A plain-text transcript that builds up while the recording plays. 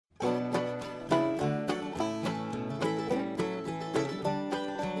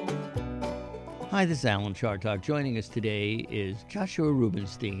Hi, this is Alan Chartock. Joining us today is Joshua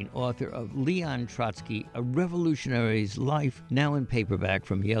Rubenstein, author of Leon Trotsky, A Revolutionary's Life, now in paperback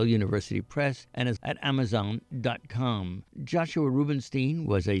from Yale University Press and is at Amazon.com. Joshua Rubenstein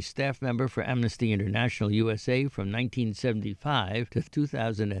was a staff member for Amnesty International USA from 1975 to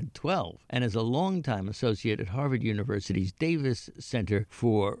 2012 and is a longtime associate at Harvard University's Davis Center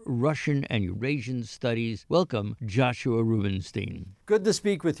for Russian and Eurasian Studies. Welcome, Joshua Rubenstein. Good to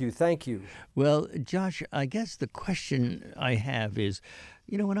speak with you. Thank you. Well, Josh, I guess the question I have is,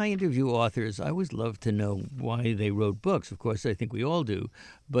 when I interview authors, I always love to know why they wrote books. Of course, I think we all do.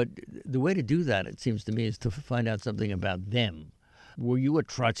 But the way to do that, it seems to me, is to find out something about them. Were you a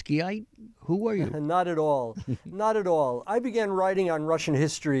Trotskyite? Who were you? Not at all. Not at all. I began writing on Russian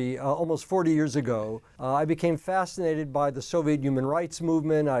history almost 40 years ago. I became fascinated by the Soviet human rights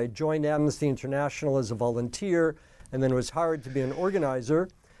movement. I joined Amnesty International as a volunteer and then was hired to be an organizer.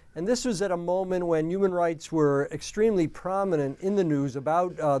 And this was at a moment when human rights were extremely prominent in the news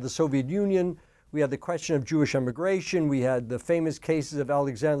about the Soviet Union. We had the question of Jewish immigration. We had the famous cases of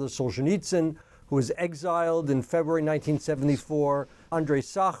Alexander Solzhenitsyn, who was exiled in February 1974. Andrei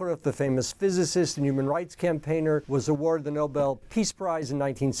Sakharov, the famous physicist and human rights campaigner, was awarded the Nobel Peace Prize in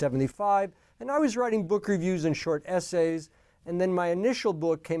 1975. And I was writing book reviews and short essays. And then my initial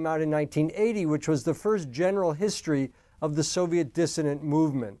book came out in 1980, which was the first general history of the Soviet dissident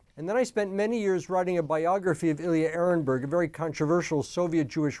movement. And then I spent many years writing a biography of Ilya Ehrenberg, a very controversial Soviet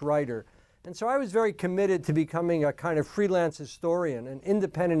Jewish writer. And so I was very committed to becoming a kind of freelance historian, an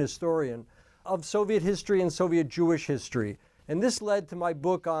independent historian of Soviet history and Soviet Jewish history. And this led to my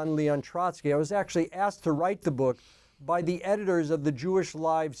book on Leon Trotsky. I was actually asked to write the book by the editors of the Jewish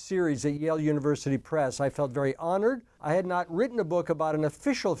Live series at Yale University Press. I felt very honored. I had not written a book about an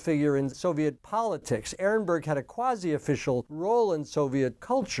official figure in Soviet politics. Ehrenberg had a quasi-official role in Soviet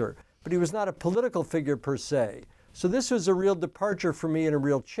culture, but he was not a political figure per se. So this was a real departure for me and a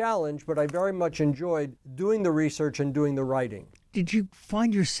real challenge, but I very much enjoyed doing the research and doing the writing. Did you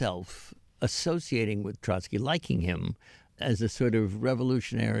find yourself associating with Trotsky, liking him as a sort of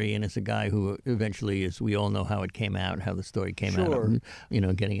revolutionary and as a guy who eventually, as we all know how it came out, how the story came out of him,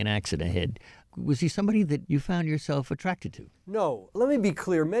 getting an axe to the head? Was he somebody that you found yourself attracted to? No. Let me be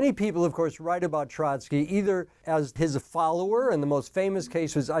clear. Many people, of course, write about Trotsky either as his follower, and the most famous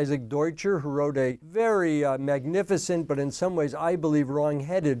case was Isaac Deutscher, who wrote a very magnificent, but in some ways, I believe,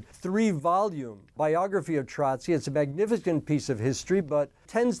 wrong-headed 3-volume biography of Trotsky. It's a magnificent piece of history, but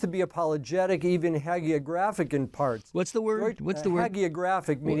tends to be apologetic, even hagiographic in parts. What's the word?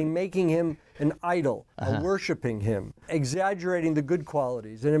 Hagiographic, meaning making him an idol, worshiping him, exaggerating the good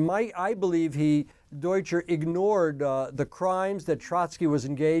qualities. And I believe Deutscher ignored the crimes that Trotsky was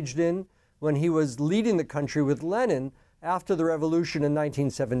engaged in when he was leading the country with Lenin after the revolution in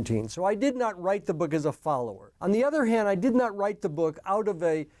 1917. So I did not write the book as a follower. On the other hand, I did not write the book out of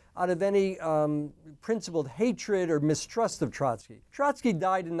any principled hatred or mistrust of Trotsky. Trotsky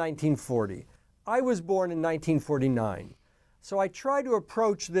died in 1940. I was born in 1949. So I try to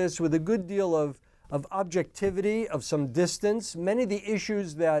approach this with a good deal of objectivity, of some distance. Many of the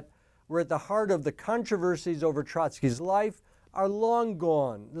issues that were at the heart of the controversies over Trotsky's life are long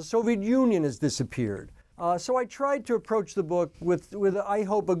gone. The Soviet Union has disappeared. So I tried to approach the book with, I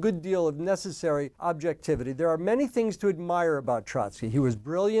hope, a good deal of necessary objectivity. There are many things to admire about Trotsky. He was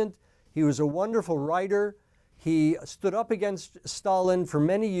brilliant. He was a wonderful writer. He stood up against Stalin for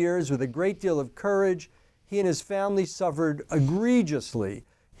many years with a great deal of courage. He and his family suffered egregiously.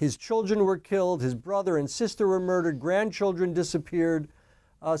 His children were killed. His brother and sister were murdered. Grandchildren disappeared.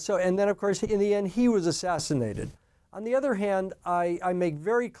 And then, of course, in the end, he was assassinated. On the other hand, I make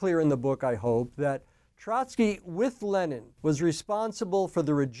very clear in the book, I hope, that Trotsky, with Lenin, was responsible for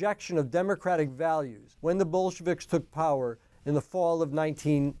the rejection of democratic values when the Bolsheviks took power in the fall of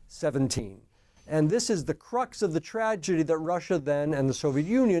 1917. And this is the crux of the tragedy that Russia then and the Soviet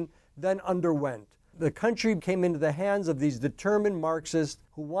Union then underwent. The country came into the hands of these determined Marxists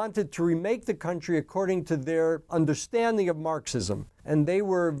who wanted to remake the country according to their understanding of Marxism. And they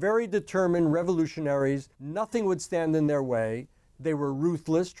were very determined revolutionaries. Nothing would stand in their way. They were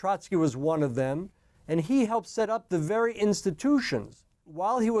ruthless. Trotsky was one of them. And he helped set up the very institutions.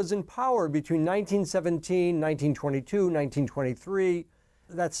 While he was in power between 1917, 1922, 1923,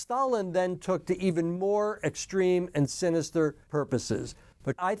 that Stalin then took to even more extreme and sinister purposes.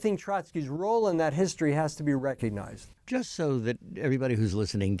 But I think Trotsky's role in that history has to be recognized. Just so that everybody who's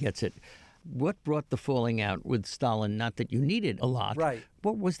listening gets it, what brought the falling out with Stalin? Not that you needed a lot. Right.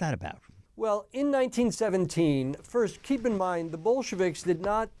 What was that about? Well, in 1917, first, keep in mind, the Bolsheviks did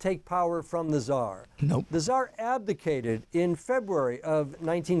not take power from the Tsar. Nope. The Tsar abdicated in February of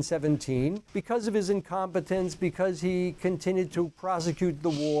 1917 because of his incompetence, because he continued to prosecute the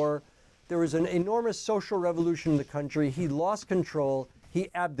war. There was an enormous social revolution in the country. He lost control. He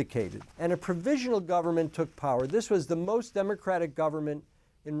abdicated. And a provisional government took power. This was the most democratic government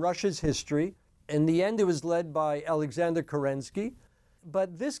in Russia's history. In the end, it was led by Alexander Kerensky.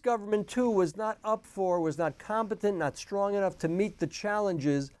 But this government, too, was not competent, not strong enough to meet the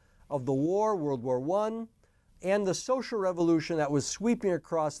challenges of the war, World War I, and the social revolution that was sweeping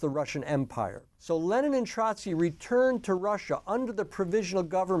across the Russian Empire. So Lenin and Trotsky returned to Russia under the provisional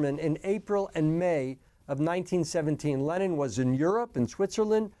government in April and May of 1917. Lenin was in Europe, in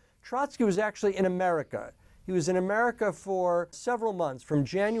Switzerland. Trotsky was actually in America. He was in America for several months, from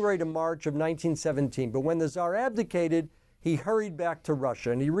January to March of 1917. But when the Tsar abdicated, he hurried back to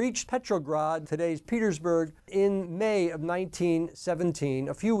Russia, and he reached Petrograd, today's Petersburg, in May of 1917,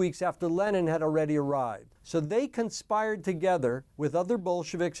 a few weeks after Lenin had already arrived. So they conspired together with other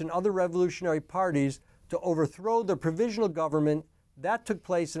Bolsheviks and other revolutionary parties to overthrow the provisional government. That took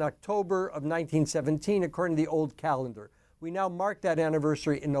place in October of 1917, according to the old calendar. We now mark that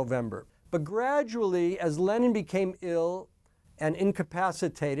anniversary in November. But gradually, as Lenin became ill and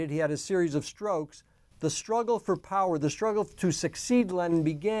incapacitated, he had a series of strokes, the struggle for power, the struggle to succeed Lenin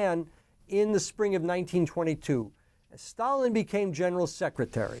began in the spring of 1922. Stalin became general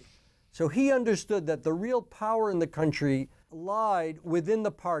secretary. So he understood that the real power in the country lied within the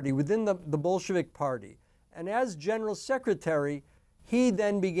party, within the Bolshevik party. And as general secretary, he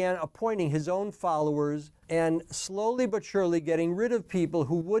then began appointing his own followers and slowly but surely getting rid of people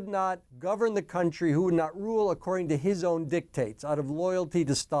who would not govern the country, who would not rule according to his own dictates, out of loyalty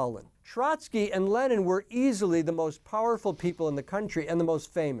to Stalin. Trotsky and Lenin were easily the most powerful people in the country and the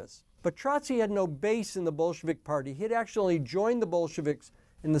most famous. But Trotsky had no base in the Bolshevik party. He had actually joined the Bolsheviks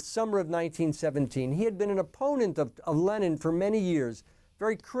in the summer of 1917. He had been an opponent of Lenin for many years,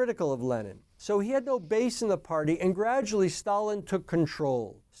 very critical of Lenin. So he had no base in the party, and gradually Stalin took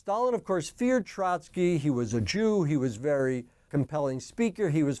control. Stalin, of course, feared Trotsky. He was a Jew. He was a very compelling speaker.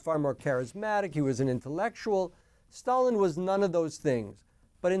 He was far more charismatic. He was an intellectual. Stalin was none of those things.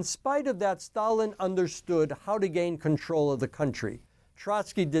 But in spite of that, Stalin understood how to gain control of the country.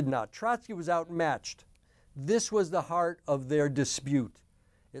 Trotsky did not. Trotsky was outmatched. This was the heart of their dispute.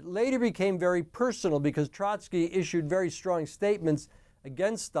 It later became very personal because Trotsky issued very strong statements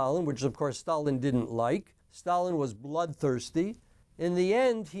against Stalin, which of course Stalin didn't like. Stalin was bloodthirsty. In the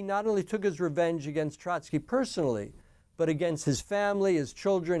end, he not only took his revenge against Trotsky personally, but against his family, his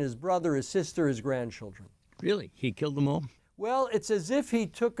children, his brother, his sister, his grandchildren. Really? He killed them all? Well, it's as if he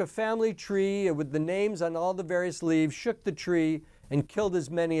took a family tree with the names on all the various leaves, shook the tree, and killed as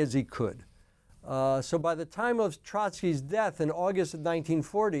many as he could. So by the time of Trotsky's death in August of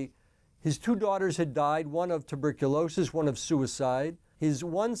 1940, his two daughters had died, one of tuberculosis, one of suicide. His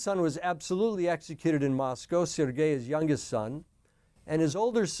one son was absolutely executed in Moscow, Sergei, his youngest son. And his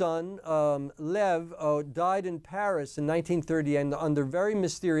older son, Lev, died in Paris in 1938 under very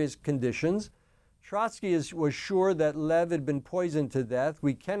mysterious conditions. Trotsky was sure that Lev had been poisoned to death.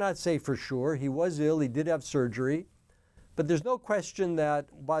 We cannot say for sure. He was ill. He did have surgery. But there's no question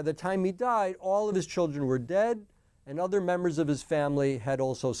that by the time he died, all of his children were dead, and other members of his family had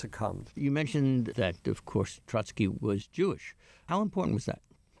also succumbed. You mentioned that, of course, Trotsky was Jewish. How important was that?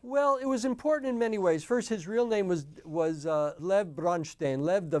 Well, it was important in many ways. First, his real name was Lev Bronstein,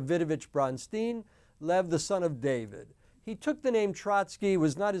 Lev Davidovich Bronstein, Lev the son of David. He took the name Trotsky,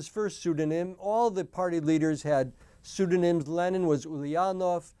 was not his first pseudonym. All the party leaders had pseudonyms. Lenin was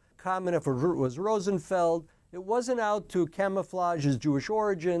Ulyanov, Kamenev was Rosenfeld. It wasn't out to camouflage his Jewish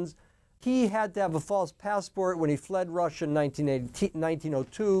origins. He had to have a false passport when he fled Russia in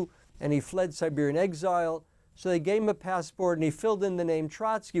 1902, and he fled Siberian exile. So they gave him a passport, and he filled in the name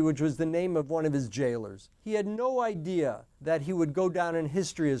Trotsky, which was the name of one of his jailers. He had no idea that he would go down in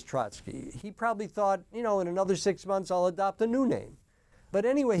history as Trotsky. He probably thought, in another 6 months, I'll adopt a new name. But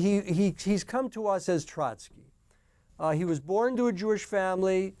anyway, he's come to us as Trotsky. He was born to a Jewish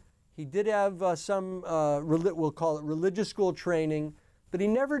family. He did have some, we'll call it religious school training, but he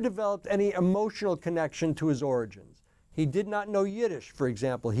never developed any emotional connection to his origins. He did not know Yiddish, for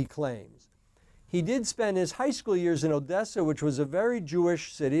example, he claims. He did spend his high school years in Odessa, which was a very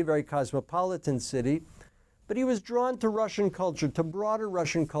Jewish city, a very cosmopolitan city, but he was drawn to Russian culture, to broader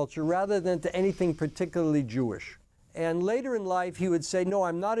Russian culture, rather than to anything particularly Jewish. And later in life, he would say, no,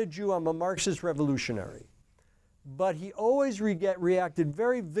 I'm not a Jew, I'm a Marxist revolutionary. But he always reacted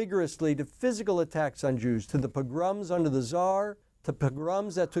very vigorously to physical attacks on Jews, to the pogroms under the Tsar, to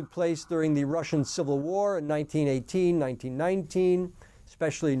pogroms that took place during the Russian Civil War in 1918, 1919,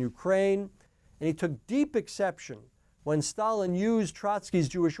 especially in Ukraine. And he took deep exception when Stalin used Trotsky's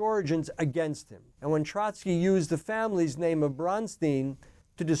Jewish origins against him, and when Trotsky used the family's name of Bronstein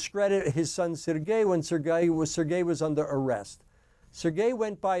to discredit his son Sergei when Sergei was under arrest. Sergei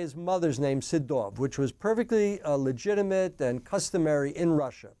went by his mother's name, Sidov, which was perfectly legitimate and customary in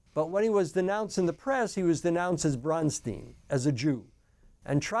Russia. But when he was denounced in the press, he was denounced as Bronstein, as a Jew.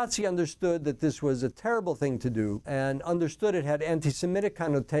 And Trotsky understood that this was a terrible thing to do and understood it had anti-Semitic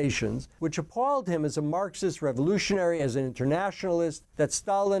connotations, which appalled him as a Marxist revolutionary, as an internationalist, that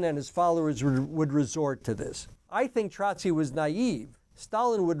Stalin and his followers would resort to this. I think Trotsky was naive.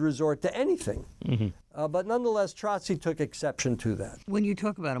 Stalin would resort to anything. But nonetheless, Trotsky took exception to that. When you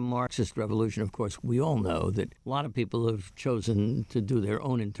talk about a Marxist revolution, of course, we all know that a lot of people have chosen to do their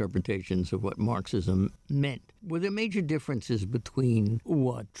own interpretations of what Marxism meant. Were there major differences between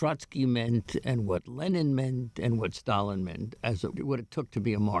what Trotsky meant and what Lenin meant and what Stalin meant as what it took to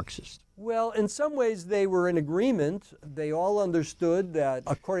be a Marxist? Well, in some ways they were in agreement. They all understood that,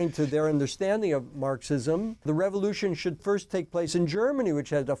 according to their understanding of Marxism, the revolution should first take place in Germany, which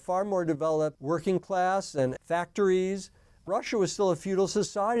had a far more developed working class and factories. Russia was still a feudal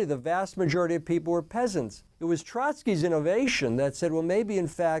society. The vast majority of people were peasants. It was Trotsky's innovation that said, well, maybe in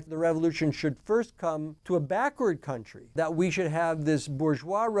fact the revolution should first come to a backward country, that we should have this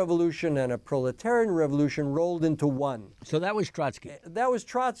bourgeois revolution and a proletarian revolution rolled into one. So that was Trotsky. That was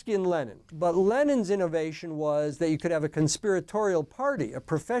Trotsky and Lenin. But Lenin's innovation was that you could have a conspiratorial party, a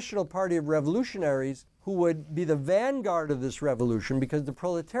professional party of revolutionaries who would be the vanguard of this revolution, because the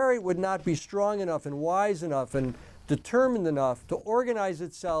proletariat would not be strong enough and wise enough and determined enough to organize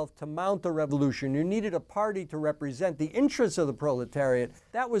itself to mount a revolution. You needed a party to represent the interests of the proletariat.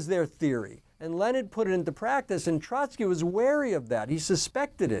 That was their theory. And Lenin put it into practice, and Trotsky was wary of that. He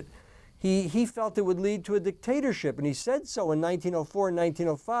suspected it. He felt it would lead to a dictatorship, and he said so in 1904 and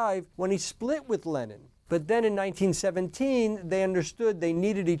 1905 when he split with Lenin. But then in 1917, they understood they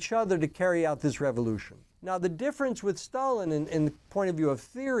needed each other to carry out this revolution. Now, the difference with Stalin in the point of view of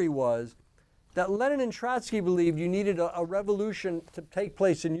theory was that Lenin and Trotsky believed you needed a revolution to take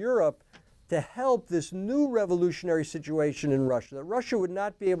place in Europe to help this new revolutionary situation in Russia, that Russia would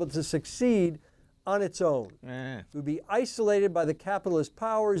not be able to succeed on its own. It would be isolated by the capitalist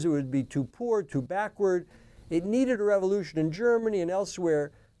powers. It would be too poor, too backward. It needed a revolution in Germany and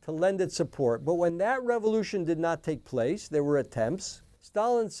elsewhere to lend its support. But when that revolution did not take place, there were attempts.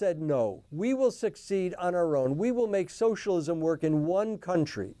 Stalin said, no, we will succeed on our own. We will make socialism work in one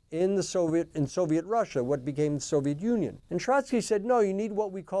country, in Soviet Russia, what became the Soviet Union. And Trotsky said, no, you need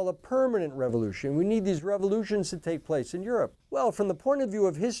what we call a permanent revolution. We need these revolutions to take place in Europe. Well, from the point of view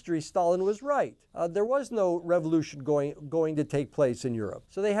of history, Stalin was right. There was no revolution going to take place in Europe.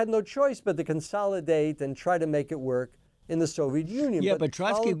 So they had no choice but to consolidate and try to make it work in the Soviet Union. Yeah, but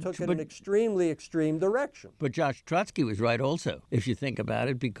Trotsky Stalin took it in an extremely extreme direction. But Josh, Trotsky was right also, if you think about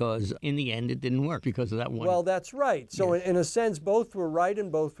it, because in the end it didn't work because of that one. Well, that's right. So in a sense, both were right and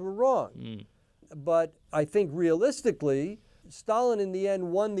both were wrong. But I think realistically, Stalin in the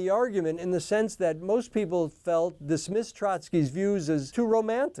end won the argument in the sense that most people dismissed Trotsky's views as too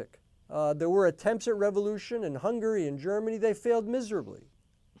romantic. There were attempts at revolution in Hungary and Germany. They failed miserably.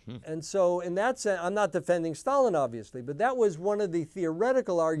 And so in that sense, I'm not defending Stalin, obviously, but that was one of the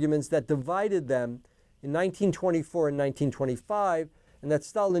theoretical arguments that divided them in 1924 and 1925, and that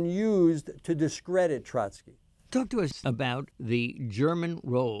Stalin used to discredit Trotsky. Talk to us about the German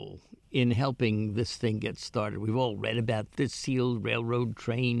role in helping this thing get started. We've all read about this sealed railroad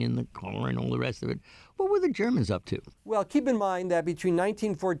train in the car and all the rest of it. What were the Germans up to? Well, keep in mind that between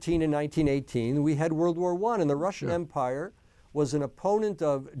 1914 and 1918, we had World War I, and the Russian Empire was an opponent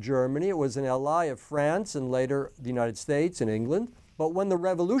of Germany. It was an ally of France and later the United States and England. But when the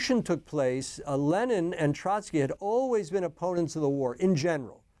revolution took place, Lenin and Trotsky had always been opponents of the war in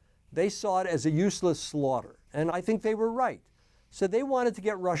general. They saw it as a useless slaughter, and I think they were right. So they wanted to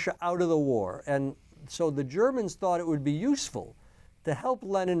get Russia out of the war, and so the Germans thought it would be useful to help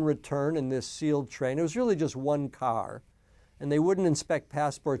Lenin return in this sealed train. It was really just one car, and they wouldn't inspect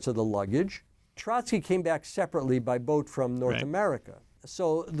passports or the luggage. Trotsky came back separately by boat from North America.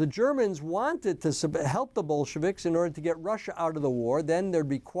 So the Germans wanted to help the Bolsheviks in order to get Russia out of the war. Then there'd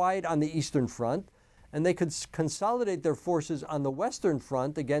be quiet on the Eastern Front, and they could consolidate their forces on the Western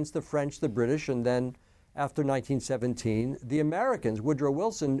Front against the French, the British, and then after 1917, the Americans. Woodrow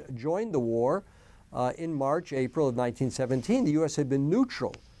Wilson joined the war in March, April of 1917. The U.S. had been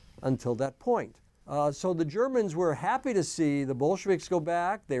neutral until that point. So the Germans were happy to see the Bolsheviks go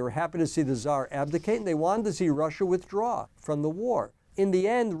back. They were happy to see the Tsar abdicate, and they wanted to see Russia withdraw from the war. In the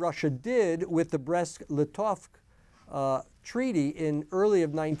end, Russia did with the Brest-Litovsk treaty in early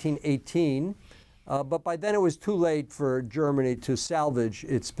of 1918. But by then it was too late for Germany to salvage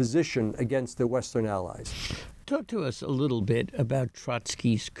its position against the Western Allies. Talk to us a little bit about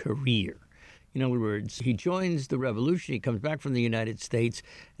Trotsky's career. In other words, he joins the revolution, he comes back from the United States,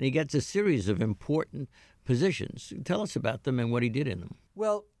 and he gets a series of important positions. Tell us about them and what he did in them.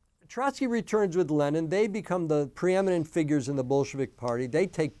 Well, Trotsky returns with Lenin. They become the preeminent figures in the Bolshevik Party. They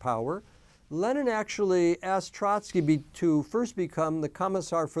take power. Lenin actually asked Trotsky to first become the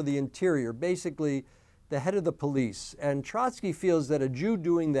Commissar for the Interior, basically the head of the police. And Trotsky feels that a Jew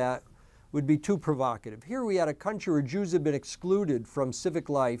doing that would be too provocative. Here we had a country where Jews had been excluded from civic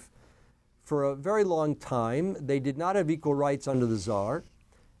life for a very long time. They did not have equal rights under the Tsar.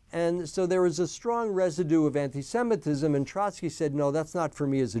 And so there was a strong residue of anti-Semitism, and Trotsky said, no, that's not for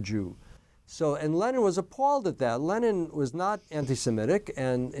me as a Jew. And Lenin was appalled at that. Lenin was not anti-Semitic,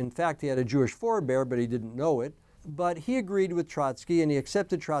 and in fact he had a Jewish forebear, but he didn't know it. But he agreed with Trotsky, and he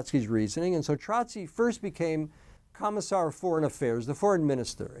accepted Trotsky's reasoning, and so Trotsky first became Commissar of Foreign Affairs, the foreign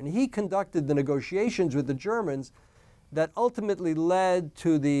minister, and he conducted the negotiations with the Germans that ultimately led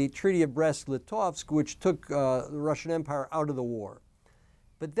to the Treaty of Brest-Litovsk, which took the Russian Empire out of the war.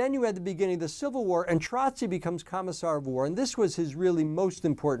 But then you had the beginning of the Civil War, and Trotsky becomes Commissar of War, and this was his really most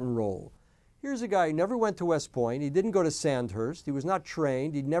important role. Here's a guy who never went to West Point. He didn't go to Sandhurst. He was not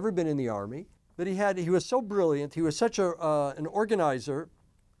trained. He'd never been in the army. But he was so brilliant. He was such an organizer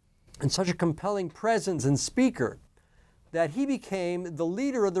and such a compelling presence and speaker that he became the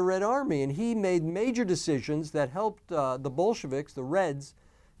leader of the Red Army. And he made major decisions that helped the Bolsheviks, the Reds,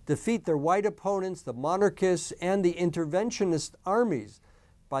 defeat their white opponents, the monarchists, and the interventionist armies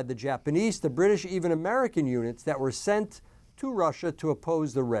by the Japanese, the British, even American units that were sent to Russia to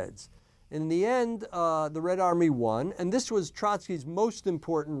oppose the Reds. In the end, the Red Army won, and this was Trotsky's most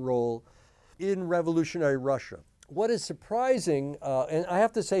important role in revolutionary Russia. What is surprising, and I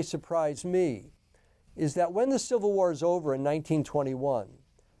have to say surprised me, is that when the Civil War is over in 1921,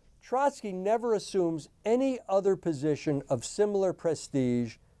 Trotsky never assumes any other position of similar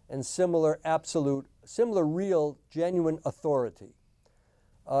prestige and similar real, genuine authority.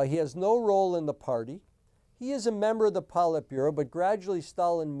 He has no role in the party. He is a member of the Politburo, but gradually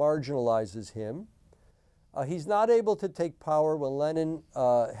Stalin marginalizes him. He's not able to take power when Lenin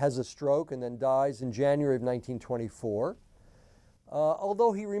has a stroke and then dies in January of 1924.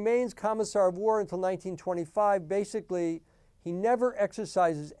 Although he remains Commissar of War until 1925, basically he never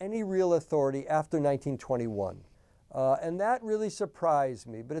exercises any real authority after 1921. And that really surprised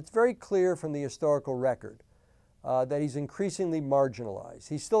me, but it's very clear from the historical record that he's increasingly marginalized.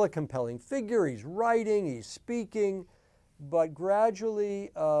 He's still a compelling figure, he's writing, he's speaking, but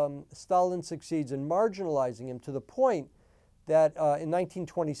gradually Stalin succeeds in marginalizing him to the point that in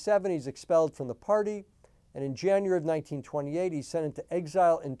 1927 he's expelled from the party, and in January of 1928 he's sent into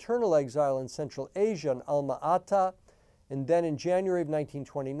exile, internal exile in Central Asia in Alma-Ata, and then in January of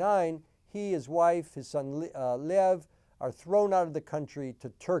 1929 he, his wife, his son Lev are thrown out of the country to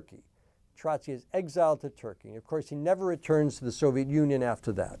Turkey. Trotsky is exiled to Turkey. And of course, he never returns to the Soviet Union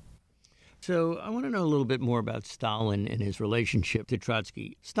after that. So I want to know a little bit more about Stalin and his relationship to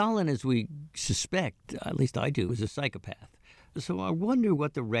Trotsky. Stalin, as we suspect, at least I do, is a psychopath. So I wonder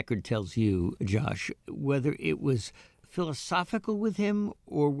what the record tells you, Josh, whether it was philosophical with him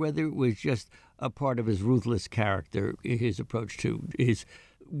or whether it was just a part of his ruthless character, his approach to his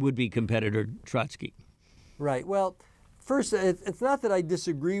would-be competitor, Trotsky. Right. Well, first, it's not that I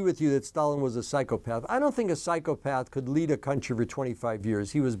disagree with you that Stalin was a psychopath. I don't think a psychopath could lead a country for 25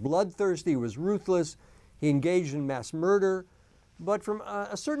 years. He was bloodthirsty, he was ruthless, he engaged in mass murder. But from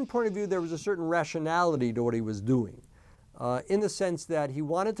a certain point of view, there was a certain rationality to what he was doing, in the sense that he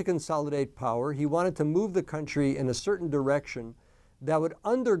wanted to consolidate power. He wanted to move the country in a certain direction that would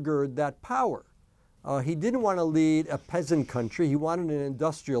undergird that power. He didn't want to lead a peasant country. He wanted an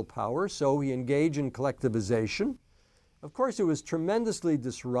industrial power, so he engaged in collectivization. Of course, it was tremendously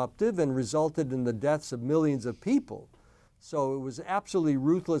disruptive and resulted in the deaths of millions of people. So it was absolutely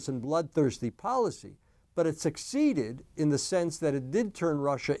ruthless and bloodthirsty policy. But it succeeded in the sense that it did turn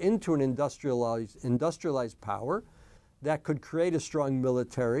Russia into an industrialized power that could create a strong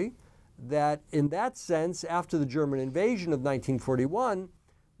military, that in that sense, after the German invasion of 1941,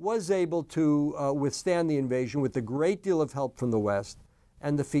 was able to withstand the invasion with a great deal of help from the West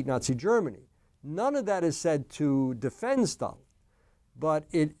and defeat Nazi Germany. None of that is said to defend Stalin, but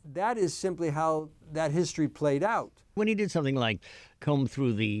that is simply how that history played out. When he did something like comb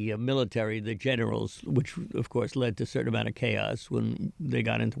through the military, the generals, which of course led to a certain amount of chaos when they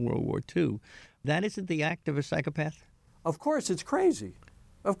got into World War II, that isn't the act of a psychopath? Of course it's crazy.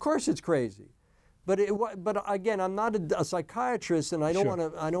 Of course it's crazy. But again, I'm not a psychiatrist, and I don't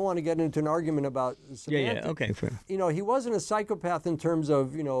want to get into an argument about semantics. Yeah, okay, fair. He wasn't a psychopath in terms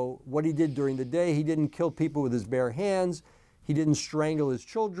of what he did during the day. He didn't kill people with his bare hands. He didn't strangle his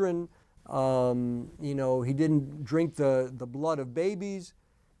children. He didn't drink the blood of babies.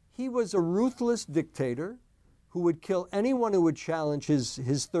 He was a ruthless dictator who would kill anyone who would challenge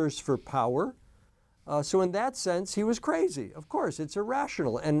his thirst for power. So in that sense, he was crazy. Of course, it's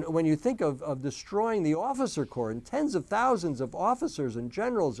irrational. And when you think of destroying the officer corps and tens of thousands of officers and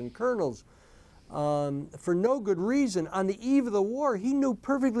generals and colonels for no good reason, on the eve of the war, he knew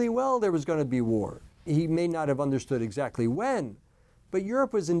perfectly well there was going to be war. He may not have understood exactly when, but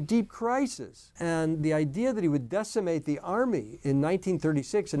Europe was in deep crisis. And the idea that he would decimate the army in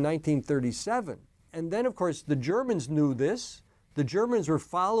 1936 and 1937, and then, of course, the Germans knew this. The Germans were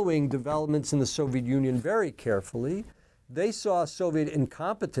following developments in the Soviet Union very carefully. They saw Soviet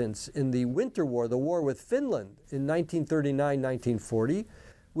incompetence in the Winter War, the war with Finland in 1939-1940,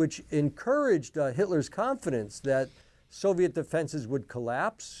 which encouraged Hitler's confidence that Soviet defenses would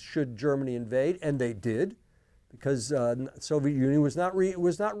collapse should Germany invade, and they did, because the Soviet Union was not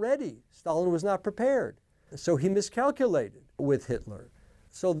ready. Stalin was not prepared. So he miscalculated with Hitler.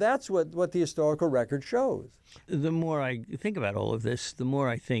 So that's what the historical record shows. The more I think about all of this, the more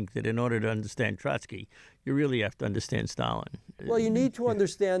I think that in order to understand Trotsky, you really have to understand Stalin. Well, you need to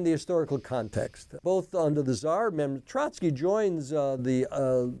understand the historical context. Both under the Tsar, Trotsky joins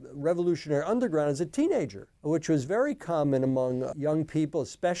the revolutionary underground as a teenager, which was very common among young people,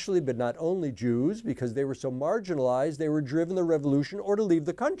 especially, but not only Jews, because they were so marginalized, they were driven to revolution or to leave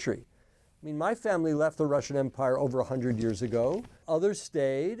the country. I mean, my family left the Russian Empire over 100 years ago. Others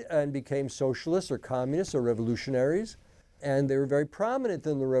stayed and became socialists or communists or revolutionaries. And they were very prominent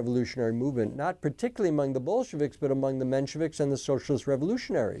in the revolutionary movement, not particularly among the Bolsheviks, but among the Mensheviks and the socialist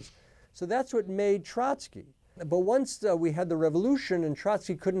revolutionaries. So that's what made Trotsky. But once we had the revolution and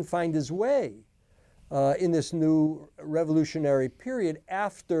Trotsky couldn't find his way in this new revolutionary period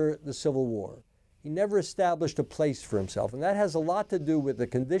after the Civil War. He never established a place for himself. And that has a lot to do with the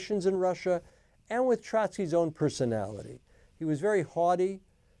conditions in Russia and with Trotsky's own personality. He was very haughty.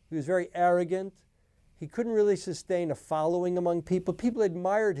 He was very arrogant. He couldn't really sustain a following among people. People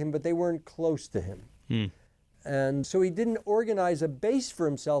admired him, but they weren't close to him. And so he didn't organize a base for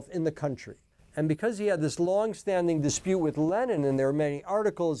himself in the country. And because he had this long-standing dispute with Lenin, and there were many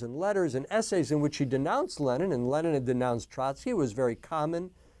articles and letters and essays in which he denounced Lenin, and Lenin had denounced Trotsky, it was very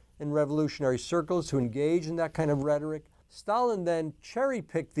common in revolutionary circles to engage in that kind of rhetoric. Stalin then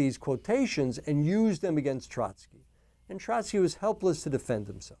cherry-picked these quotations and used them against Trotsky. And Trotsky was helpless to defend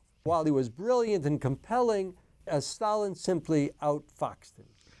himself. While he was brilliant and compelling, Stalin simply outfoxed him.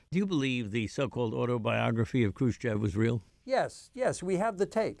 Do you believe the so-called autobiography of Khrushchev was real? Yes, we have the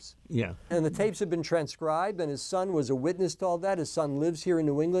tapes. Yeah. And the tapes have been transcribed, and his son was a witness to all that. His son lives here in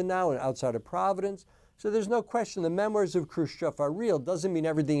New England now and outside of Providence. So there's no question the memoirs of Khrushchev are real. Doesn't mean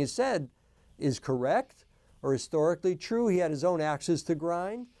everything he said is correct or historically true. He had his own axes to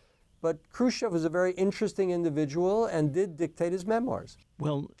grind. But Khrushchev was a very interesting individual and did dictate his memoirs.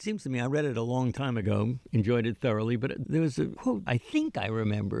 Well, it seems to me, I read it a long time ago, enjoyed it thoroughly, but there was a quote I think I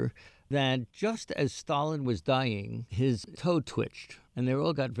remember that just as Stalin was dying, his toe twitched, and they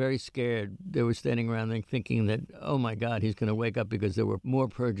all got very scared. They were standing around there thinking that, oh my God, he's going to wake up because there were more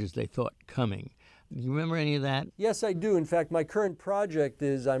purges they thought coming. Do you remember any of that? Yes, I do. In fact, my current project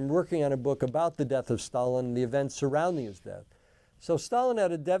is I'm working on a book about the death of Stalin and the events surrounding his death. So Stalin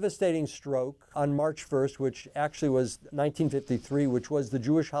had a devastating stroke on March 1st, which actually was 1953, which was the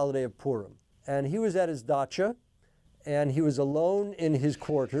Jewish holiday of Purim. And he was at his dacha, and he was alone in his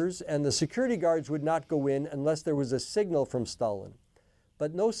quarters, and the security guards would not go in unless there was a signal from Stalin.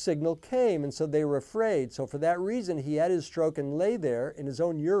 But no signal came, and so they were afraid. So for that reason, he had his stroke and lay there in his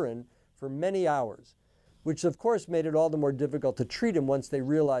own urine for many hours, which of course made it all the more difficult to treat him once they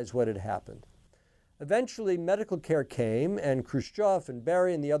realized what had happened. Eventually, medical care came, and Khrushchev and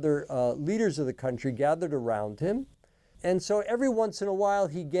Beria and the other leaders of the country gathered around him. And so every once in a while,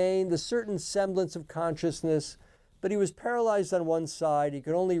 he gained a certain semblance of consciousness, but he was paralyzed on one side. He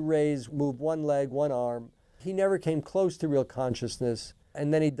could only move one leg, one arm. He never came close to real consciousness,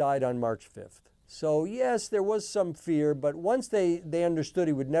 and then he died on March 5th. So yes, there was some fear, but once they understood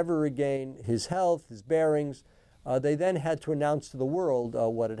he would never regain his health, his bearings, they then had to announce to the world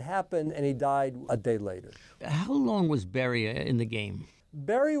what had happened, and he died a day later. How long was Beria in the game?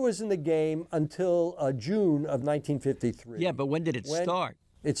 Beria was in the game until June of 1953. Yeah, but when did it start?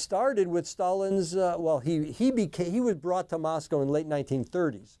 It started with Stalin's, he was brought to Moscow in late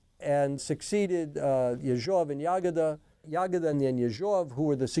 1930s and succeeded Yezhov and Yagoda and then Yezhov, who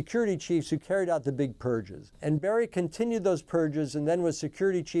were the security chiefs who carried out the big purges. And Beria continued those purges and then was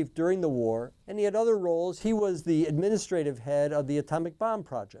security chief during the war. And he had other roles. He was the administrative head of the atomic bomb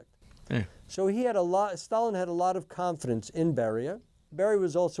project. So Stalin had a lot of confidence in Beria. Beria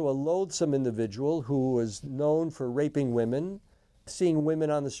was also a loathsome individual who was known for raping women, seeing women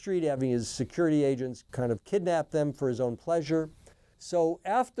on the street, having his security agents kind of kidnap them for his own pleasure. So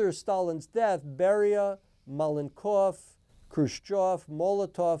after Stalin's death, Beria, Malenkov, Khrushchev,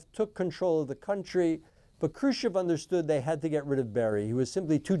 Molotov took control of the country, but Khrushchev understood they had to get rid of Beria. He was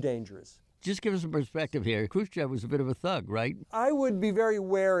simply too dangerous. Just give us some perspective here. Khrushchev was a bit of a thug, right? I would be very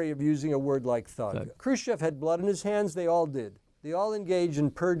wary of using a word like thug. Khrushchev had blood in his hands. They all did. They all engaged in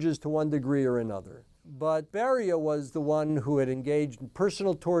purges to one degree or another. But Beria was the one who had engaged in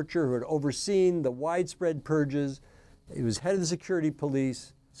personal torture, who had overseen the widespread purges. He was head of the security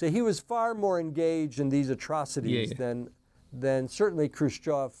police. So he was far more engaged in these atrocities than certainly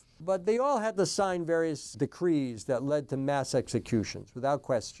Khrushchev. But they all had to sign various decrees that led to mass executions, without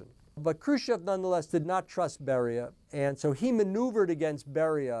question. But Khrushchev nonetheless did not trust Beria, and so he maneuvered against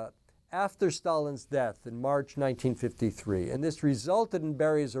Beria after Stalin's death in March 1953. And this resulted in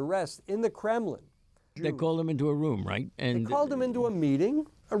Beria's arrest in the Kremlin. They called him into a room, right? And they called him into a meeting,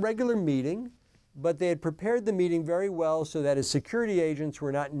 a regular meeting, but they had prepared the meeting very well so that his security agents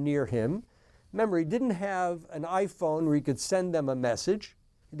were not near him. Remember, he didn't have an iPhone where he could send them a message.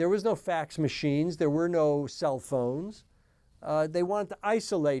 There was no fax machines. There were no cell phones. They wanted to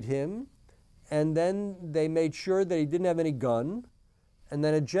isolate him, and then they made sure that he didn't have any gun. And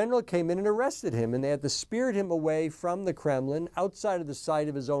then a general came in and arrested him, and they had to spirit him away from the Kremlin, outside of the sight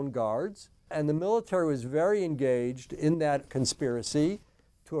of his own guards. And the military was very engaged in that conspiracy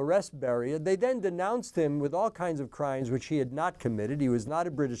to arrest Beria. They then denounced him with all kinds of crimes which he had not committed. He was not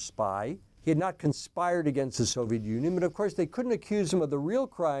a British spy. He had not conspired against the Soviet Union. But of course, they couldn't accuse him of the real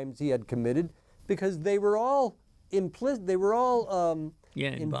crimes he had committed because they were all implicit. They were all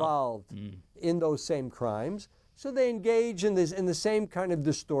involved in those same crimes. So they engaged in the same kind of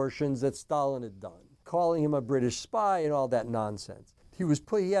distortions that Stalin had done, calling him a British spy and all that nonsense.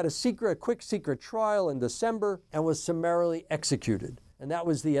 He had a quick secret trial in December and was summarily executed. And that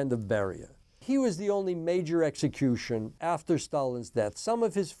was the end of Beria. He was the only major execution after Stalin's death. Some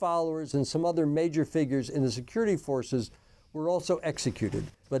of his followers and some other major figures in the security forces were also executed.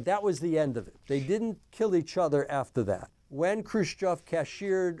 But that was the end of it. They didn't kill each other after that. When Khrushchev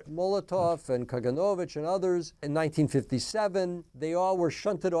cashiered Molotov and Kaganovich and others in 1957, they all were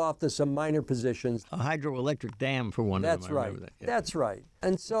shunted off to some minor positions. A hydroelectric dam for one of them. That's right. That's right.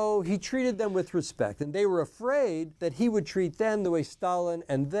 And so he treated them with respect. And they were afraid that he would treat them the way Stalin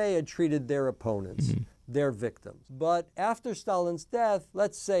and they had treated their opponents, their victims. But after Stalin's death,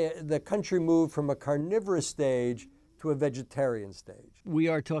 let's say the country moved from a carnivorous stage to a vegetarian stage. We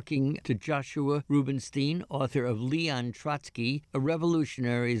are talking to Joshua Rubenstein, author of Leon Trotsky, A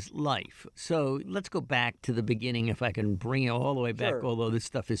Revolutionary's Life. So let's go back to the beginning, if I can bring it all the way back, Sure. Although this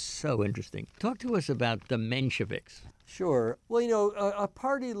stuff is so interesting. Talk to us about the Mensheviks. Sure. Well, a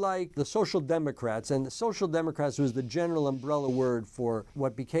party like the Social Democrats, and the Social Democrats was the general umbrella word for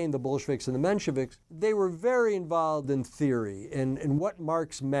what became the Bolsheviks and the Mensheviks, they were very involved in theory and what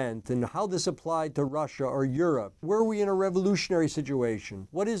Marx meant and how this applied to Russia or Europe. Were we in a revolutionary situation?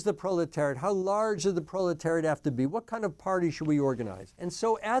 What is the proletariat? How large does the proletariat have to be? What kind of party should we organize? And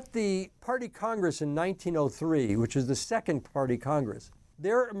so at the Party Congress in 1903, which is the second Party Congress,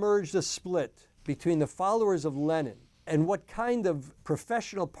 there emerged a split between the followers of Lenin and what kind of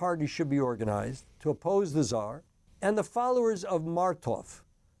professional party should be organized to oppose the Tsar, and the followers of Martov,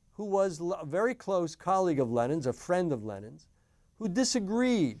 who was a very close colleague of Lenin's, a friend of Lenin's, who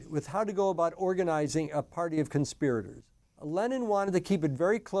disagreed with how to go about organizing a party of conspirators. Lenin wanted to keep it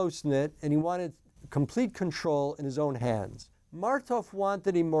very close-knit, and he wanted complete control in his own hands. Martov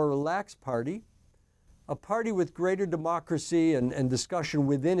wanted a more relaxed party, a party with greater democracy and discussion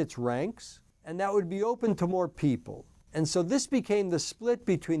within its ranks, and that would be open to more people. And so this became the split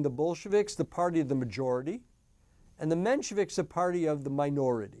between the Bolsheviks, the party of the majority, and the Mensheviks, the party of the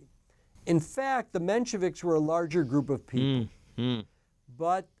minority. In fact, the Mensheviks were a larger group of people.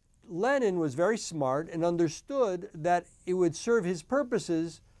 But Lenin was very smart and understood that it would serve his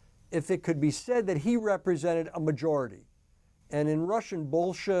purposes if it could be said that he represented a majority. And in Russian,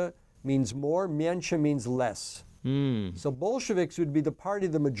 Bolshe means more, Menshe means less. So Bolsheviks would be the party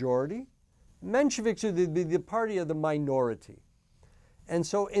of the majority, Mensheviks would be the party of the minority. And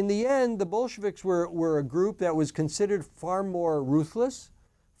so in the end, the Bolsheviks were a group that was considered far more ruthless,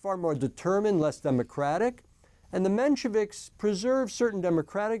 far more determined, less democratic. And the Mensheviks preserved certain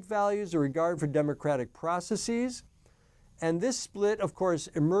democratic values, a regard for democratic processes. And this split, of course,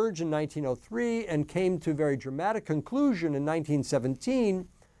 emerged in 1903 and came to a very dramatic conclusion in 1917.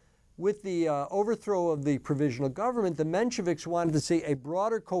 With the overthrow of the provisional government, the Mensheviks wanted to see a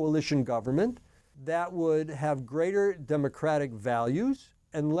broader coalition government that would have greater democratic values.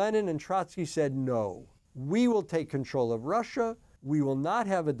 And Lenin and Trotsky said, no, we will take control of Russia. We will not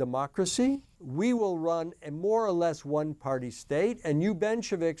have a democracy. We will run a more or less one-party state, and you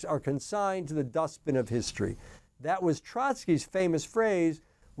Mensheviks are consigned to the dustbin of history. That was Trotsky's famous phrase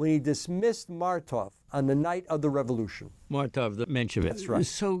when he dismissed Martov on the night of the revolution. Martov, the Menshevik. That's right.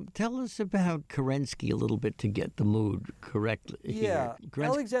 So tell us about Kerensky a little bit to get the mood correctly Yeah. here.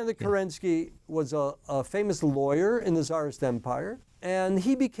 Alexander Kerensky was a famous lawyer in the Tsarist Empire, and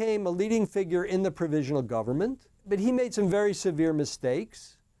he became a leading figure in the provisional government. But he made some very severe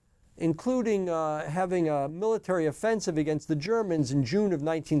mistakes, including having a military offensive against the Germans in June of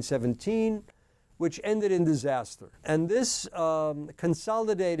 1917, which ended in disaster. And this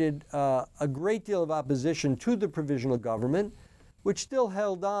consolidated a great deal of opposition to the provisional government, which still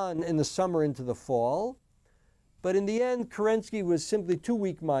held on in the summer into the fall. But in the end, Kerensky was simply too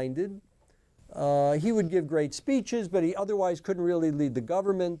weak-minded. He would give great speeches, but he otherwise couldn't really lead the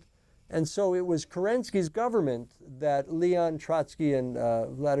government. And so it was Kerensky's government that Leon Trotsky and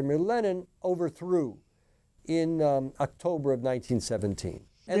Vladimir Lenin overthrew in October of 1917.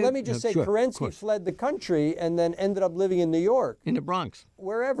 And let me just say, Kerensky fled the country and then ended up living in New York. In the Bronx.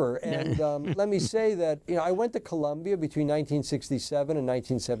 Wherever. And let me say that, I went to Columbia between 1967 and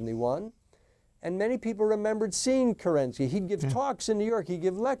 1971, and many people remembered seeing Kerensky. He'd give talks in New York. He'd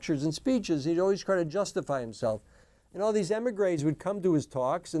give lectures and speeches. He'd always try to justify himself. And all these emigres would come to his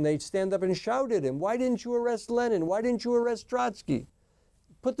talks, and they'd stand up and shout at him, why didn't you arrest Lenin? Why didn't you arrest Trotsky?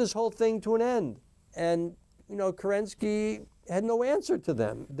 Put this whole thing to an end. And, Kerensky had no answer to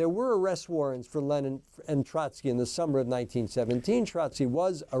them. There were arrest warrants for Lenin and Trotsky in the summer of 1917. Trotsky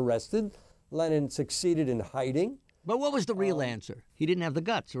was arrested. Lenin succeeded in hiding. But what was the real answer? He didn't have the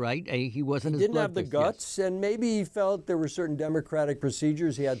guts, right? He wasn't as He didn't have the bloodthirsty. guts, and maybe he felt there were certain democratic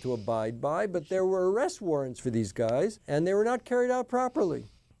procedures he had to abide by, but there were arrest warrants for these guys, and they were not carried out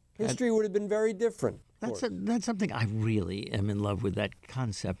properly. History would have been very different. That's something I really am in love with, that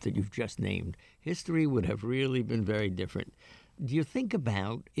concept that you've just named. History would have really been very different. Do you think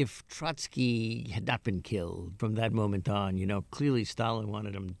about if Trotsky had not been killed from that moment on? Clearly Stalin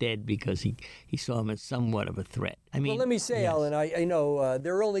wanted him dead because he saw him as somewhat of a threat. Well, let me say, yes. Alan, I know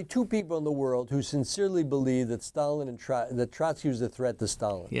there are only two people in the world who sincerely believe that Stalin and that Trotsky was a threat to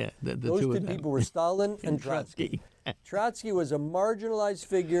Stalin. Yeah, those two people were Stalin and Trotsky. Trotsky was a marginalized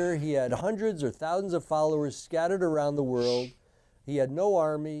figure. He had hundreds or thousands of followers scattered around the world. He had no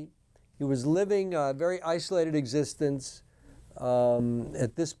army. He was living a very isolated existence.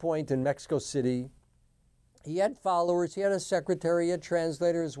 At this point in Mexico City. He had followers, he had a secretary, he had a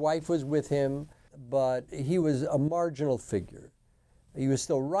translator, his wife was with him, but he was a marginal figure. He was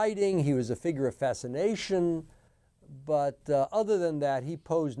still writing, he was a figure of fascination, but other than that, he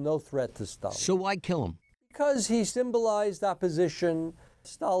posed no threat to Stalin. So why kill him? Because he symbolized opposition.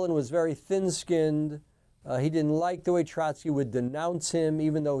 Stalin was very thin-skinned. He didn't like the way Trotsky would denounce him,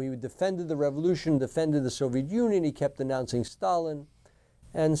 even though he defended the revolution, defended the Soviet Union, he kept denouncing Stalin.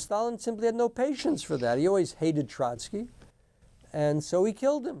 And Stalin simply had no patience for that. He always hated Trotsky, and so he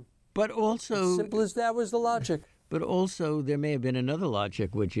killed him. But also... As simple as that was the logic. But also there may have been another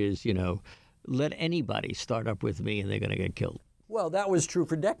logic, which is, let anybody start up with me and they're going to get killed. Well, that was true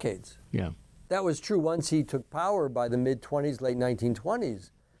for decades. Yeah. That was true once he took power by the mid-20s, late 1920s.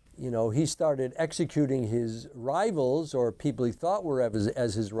 He started executing his rivals, or people he thought were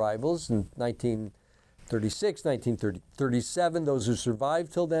as his rivals, in 1936, 1937, those who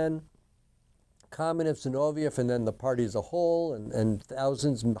survived till then, Kamenev, Zinoviev, and then the party as a whole, and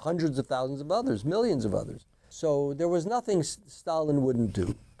thousands, hundreds of thousands of others, millions of others. So there was nothing Stalin wouldn't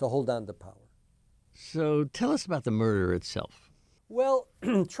do to hold on to power. So tell us about the murder itself. Well,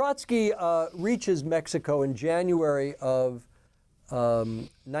 Trotsky reaches Mexico in January of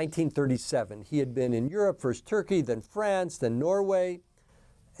 1937. He had been in Europe, first Turkey, then France, then Norway.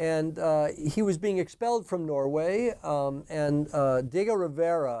 And he was being expelled from Norway. And Diego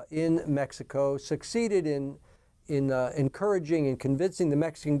Rivera in Mexico succeeded in encouraging and convincing the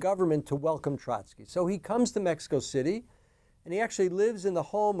Mexican government to welcome Trotsky. So he comes to Mexico City, and he actually lives in the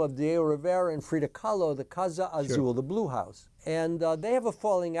home of Diego Rivera and Frida Kahlo, the Casa Azul, the Blue House. And they have a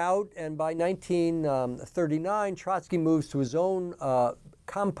falling out, and by 1939, Trotsky moves to his own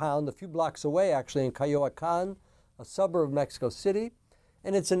compound a few blocks away, actually, in Coyoacán, a suburb of Mexico City.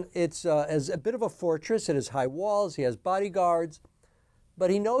 And it's as a bit of a fortress. It has high walls. He has bodyguards. But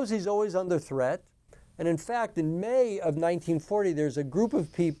he knows he's always under threat. And in fact, in May of 1940, there's a group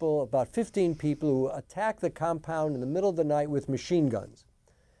of people, about 15 people, who attack the compound in the middle of the night with machine guns.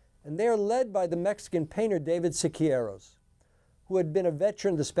 And they are led by the Mexican painter David Siqueiros, who had been a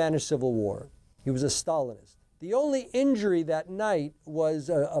veteran of the Spanish Civil War. He was a Stalinist. The only injury that night was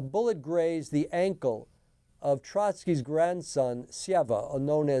a bullet grazed the ankle of Trotsky's grandson, Sieva,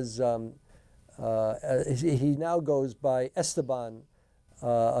 known as, he now goes by Esteban,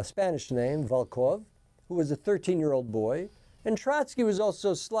 a Spanish name, Volkov, who was a 13-year-old boy. And Trotsky was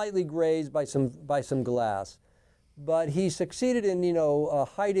also slightly grazed by some glass. But he succeeded in,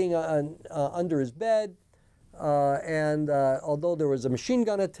 hiding under his bed. Although there was a machine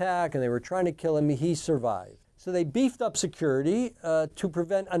gun attack and they were trying to kill him, he survived. So they beefed up security to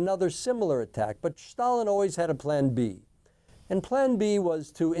prevent another similar attack. But Stalin always had a plan B. And plan B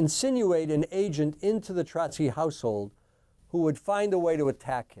was to insinuate an agent into the Trotsky household who would find a way to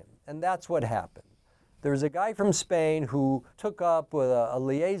attack him. And that's what happened. There was a guy from Spain who took up with a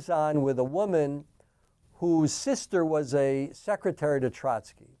liaison with a woman whose sister was a secretary to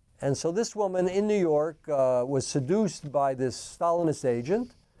Trotsky. And so this woman in New York was seduced by this Stalinist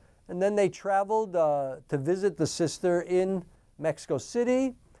agent. And then they traveled to visit the sister in Mexico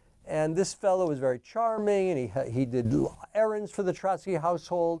City. And this fellow was very charming, and he did errands for the Trotsky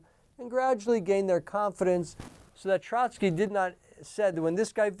household and gradually gained their confidence, so that Trotsky said that when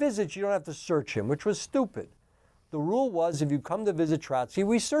this guy visits, you don't have to search him, which was stupid. The rule was, if you come to visit Trotsky,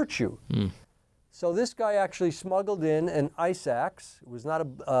 we search you. So this guy actually smuggled in an ice axe. It was not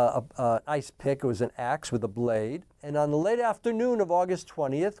an ice pick, it was an axe with a blade. And on the late afternoon of August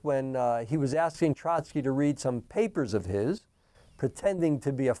 20th, when he was asking Trotsky to read some papers of his, pretending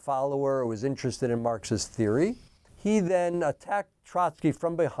to be a follower who was interested in Marxist theory, he then attacked Trotsky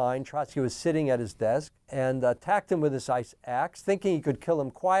from behind. Trotsky was sitting at his desk, and attacked him with this ice axe, thinking he could kill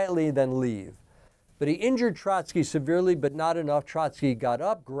him quietly and then leave. But he injured Trotsky severely, but not enough. Trotsky got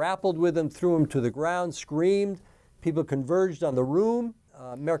up, grappled with him, threw him to the ground, screamed. People converged on the room.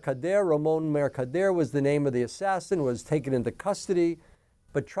 Mercader, Ramon Mercader was the name of the assassin, was taken into custody,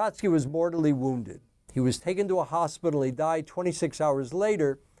 but Trotsky was mortally wounded. He was taken to a hospital. He died 26 hours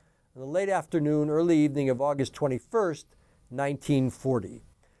later, in the late afternoon, early evening of August 21st, 1940.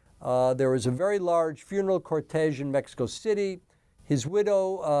 There was a very large funeral cortege in Mexico City. His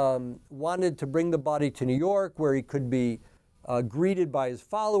widow wanted to bring the body to New York, where he could be greeted by his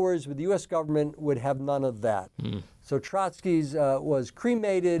followers, but the U.S. government would have none of that. So Trotsky's was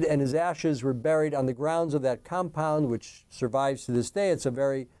cremated, and his ashes were buried on the grounds of that compound, which survives to this day.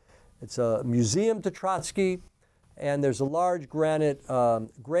 It's a museum to Trotsky, and there's a large granite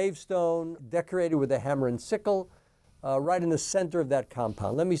gravestone decorated with a hammer and sickle right in the center of that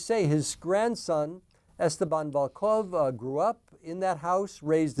compound. Let me say, his grandson, Esteban Volkov, grew up in that house,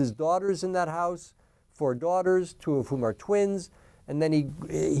 raised his daughters in that house, 4 daughters, 2 of whom are twins, and then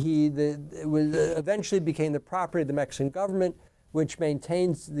he eventually became the property of the Mexican government, which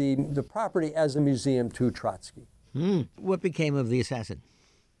maintains the property as a museum to Trotsky. What became of the assassin?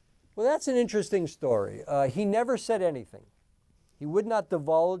 Well, that's an interesting story. He never said anything. He would not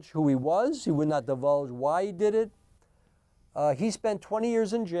divulge who he was. He would not divulge why he did it. He spent 20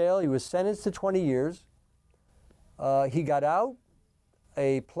 years in jail. He was sentenced to 20 years. He got out.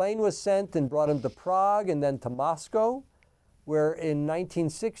 A plane was sent and brought him to Prague and then to Moscow, where in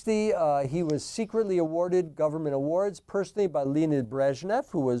 1960 he was secretly awarded government awards personally by Leonid Brezhnev,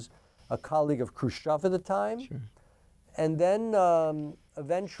 who was a colleague of Khrushchev at the time. Sure. And then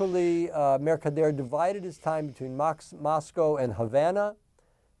eventually Mercader divided his time between Moscow and Havana,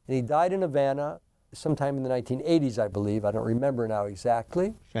 and he died in Havana sometime in the 1980s, I believe. I don't remember now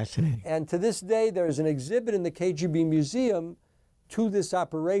exactly. Fascinating. And to this day, there's an exhibit in the KGB museum to this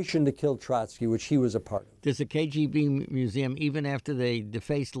operation to kill Trotsky, which he was a part of. Does the KGB museum, even after they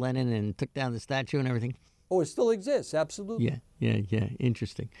defaced Lenin and took down the statue and everything? Oh, it still exists, absolutely. Yeah,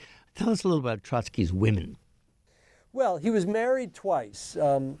 interesting. Tell us a little about Trotsky's women. Well, he was married twice.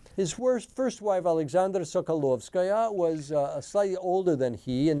 His first wife, Alexandra Sokolovskaya, was slightly older than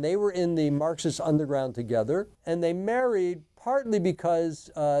he, and they were in the Marxist underground together. And they married partly because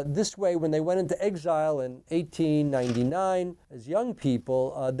this way, when they went into exile in 1899, as young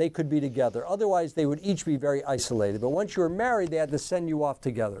people, they could be together. Otherwise, they would each be very isolated. But once you were married, they had to send you off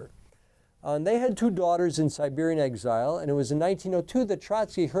together. And they had 2 daughters in Siberian exile, and it was in 1902 that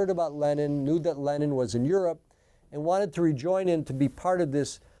Trotsky heard about Lenin, knew that Lenin was in Europe, and wanted to rejoin him to be part of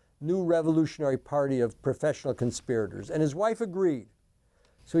this new revolutionary party of professional conspirators. And his wife agreed.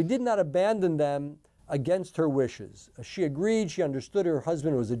 So he did not abandon them against her wishes. She agreed. She understood her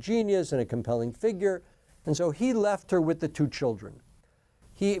husband was a genius and a compelling figure. And so he left her with the 2 children.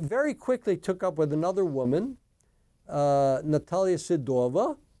 He very quickly took up with another woman, Natalia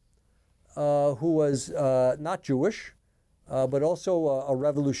Sidova, who was not Jewish, but also a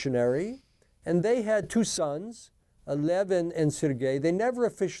revolutionary. And they had 2 sons, Lev and Sergei. They never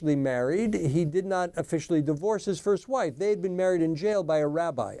officially married. He did not officially divorce his first wife. They had been married in jail by a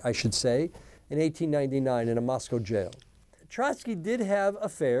rabbi, I should say, in 1899 in a Moscow jail. Trotsky did have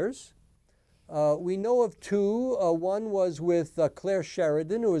affairs. We know of 2. One was with Claire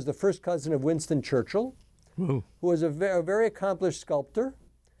Sheridan, who was the first cousin of Winston Churchill, who was a very accomplished sculptor.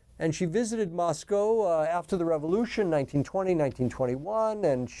 And she visited Moscow after the revolution, 1920, 1921,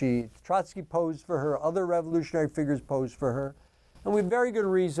 and Trotsky posed for her, other revolutionary figures posed for her. And we have very good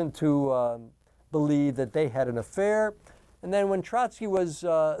reason to believe that they had an affair. And then when Trotsky was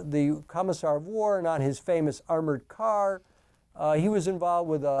the Commissar of War and on his famous armored car, he was involved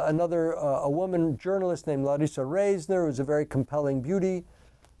with a woman journalist named Larissa Reisner, who was a very compelling beauty,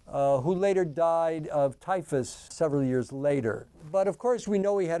 who later died of typhus several years later. But of course, we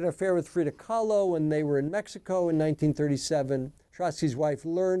know he had an affair with Frida Kahlo when they were in Mexico in 1937. Trotsky's wife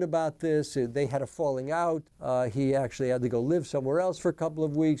learned about this. They had a falling out. He actually had to go live somewhere else for a couple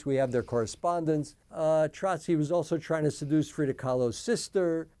of weeks. We have their correspondence. Trotsky was also trying to seduce Frida Kahlo's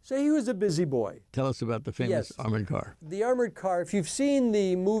sister. So he was a busy boy. Tell us about the famous armored car. The armored car, if you've seen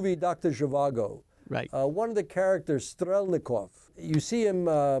the movie Dr. Zhivago, right. One of the characters, Strelnikov, you see him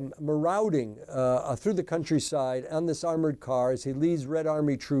marauding through the countryside on this armored car as he leads Red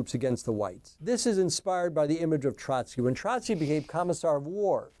Army troops against the Whites. This is inspired by the image of Trotsky. When Trotsky became Commissar of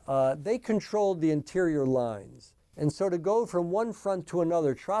War, they controlled the interior lines. And so to go from one front to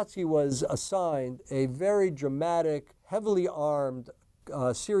another, Trotsky was assigned a very dramatic, heavily armed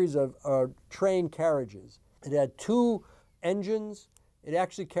series of train carriages. It had 2 engines. It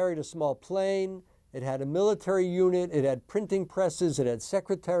actually carried a small plane. It had a military unit, it had printing presses, it had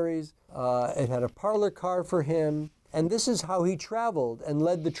secretaries, it had a parlor car for him. And this is how he traveled and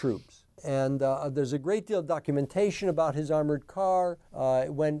led the troops. And there's a great deal of documentation about his armored car.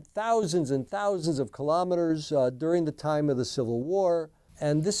 It went thousands and thousands of kilometers during the time of the Civil War.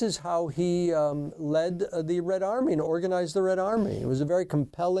 And this is how he led the Red Army and organized the Red Army. It was a very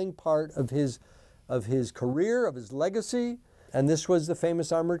compelling part of his career, of his legacy. And this was the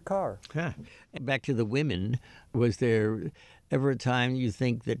famous armored car. Huh. Back to the women, was there ever a time you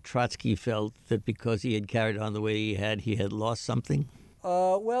think that Trotsky felt that because he had carried on the way he had lost something?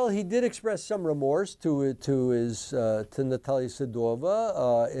 Well, he did express some remorse to Natalia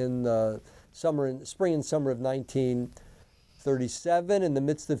Sidova in spring and summer of 1937. In the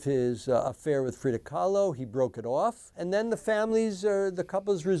midst of his affair with Frida Kahlo, he broke it off. And then the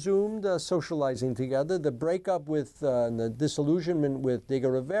couples resumed socializing together. The breakup and the disillusionment with De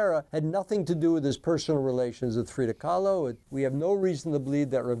Rivera had nothing to do with his personal relations with Frida Kahlo. We have no reason to believe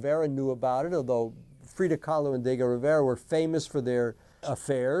that Rivera knew about it, although Frida Kahlo and De Rivera were famous for their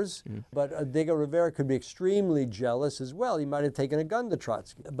affairs, but De Rivera could be extremely jealous as well. He might have taken a gun to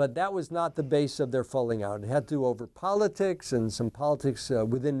Trotsky. But that was not the base of their falling out. It had to do over politics and some politics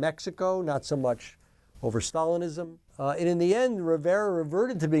within Mexico, not so much over Stalinism. And in the end, Rivera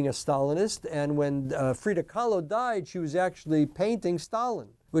reverted to being a Stalinist, and when Frida Kahlo died, she was actually painting Stalin,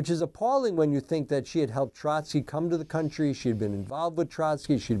 which is appalling when you think that she had helped Trotsky come to the country, she had been involved with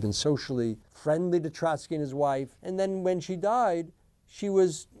Trotsky, she had been socially friendly to Trotsky and his wife, and then when she died, she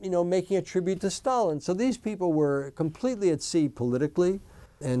was, making a tribute to Stalin. So these people were completely at sea politically.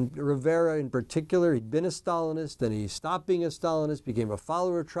 And Rivera in particular, he'd been a Stalinist, then he stopped being a Stalinist, became a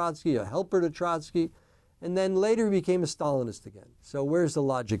follower of Trotsky, a helper to Trotsky, and then later he became a Stalinist again. So where's the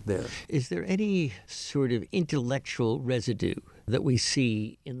logic there? Is there any sort of intellectual residue that we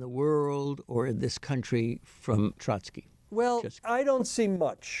see in the world or in this country from Trotsky? Well, I don't see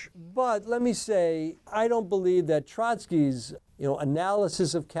much, but let me say, I don't believe that Trotsky's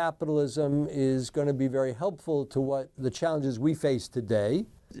analysis of capitalism is going to be very helpful to what the challenges we face today.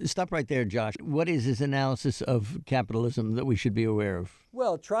 Stop right there, Josh. What is his analysis of capitalism that we should be aware of?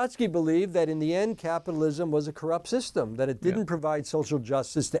 Well, Trotsky believed that in the end, capitalism was a corrupt system, that it didn't provide social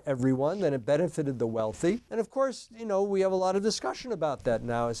justice to everyone, that it benefited the wealthy. And of course, we have a lot of discussion about that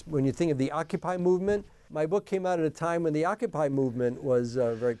now. When you think of the Occupy movement, my book came out at a time when the Occupy movement was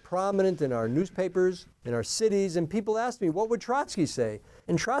very prominent in our newspapers, in our cities, and people asked me, what would Trotsky say?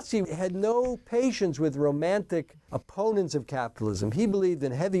 And Trotsky had no patience with romantic opponents of capitalism. He believed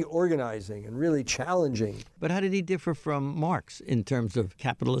in heavy organizing and really challenging. But how did he differ from Marx in terms of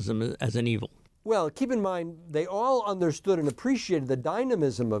capitalism as an evil? Well, keep in mind, they all understood and appreciated the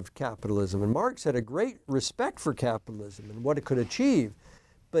dynamism of capitalism, and Marx had a great respect for capitalism and what it could achieve.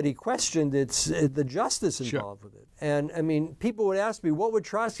 But he questioned the justice involved with it. And I mean, people would ask me, what would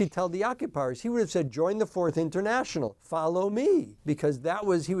Trotsky tell the occupiers? He would have said, join the Fourth International, follow me, because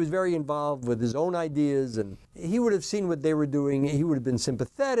he was very involved with his own ideas, and he would have seen what they were doing. He would have been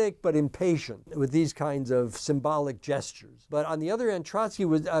sympathetic, but impatient with these kinds of symbolic gestures. But on the other hand, Trotsky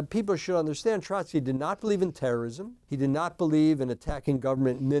people should understand, Trotsky did not believe in terrorism. He did not believe in attacking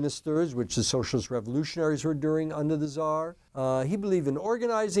government ministers, which the socialist revolutionaries were doing under the Tsar. He believed in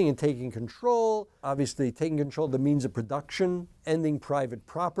organizing and taking control, obviously taking control of the means of production, ending private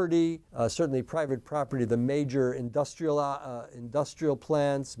property, certainly private property, the major industrial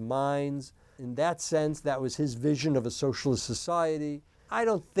plants, mines. In that sense, that was his vision of a socialist society. I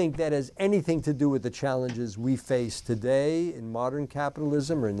don't think that has anything to do with the challenges we face today in modern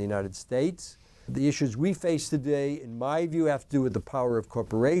capitalism or in the United States. The issues we face today, in my view, have to do with the power of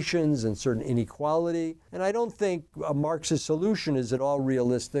corporations and certain inequality. And I don't think a Marxist solution is at all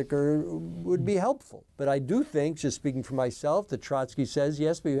realistic or would be helpful. But I do think, just speaking for myself, that Trotsky says,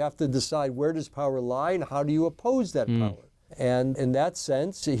 yes, but you have to decide where does power lie and how do you oppose that power. And in that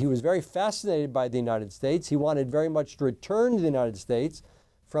sense, he was very fascinated by the United States. He wanted very much to return to the United States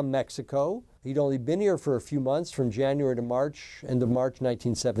from Mexico. He'd only been here for a few months, from January to March, end of March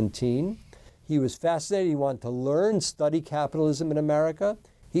 1917. He was fascinated. He wanted to learn, study capitalism in America.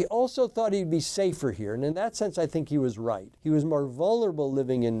 He also thought he'd be safer here. And in that sense, I think he was right. He was more vulnerable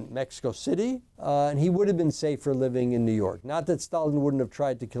living in Mexico City, and he would have been safer living in New York. Not that Stalin wouldn't have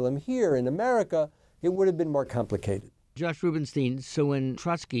tried to kill him here in America. It would have been more complicated. Josh Rubenstein, so when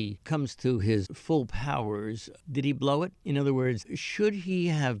Trotsky comes to his full powers, did he blow it? In other words, should he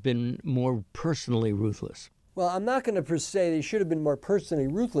have been more personally ruthless? Well, I'm not going to per se that he should have been more personally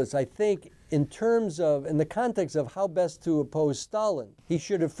ruthless. I think in the context of how best to oppose Stalin, he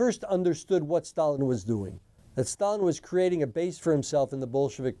should have first understood what Stalin was doing. That Stalin was creating a base for himself in the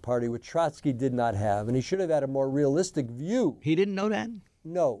Bolshevik Party, which Trotsky did not have, and he should have had a more realistic view. He didn't know that?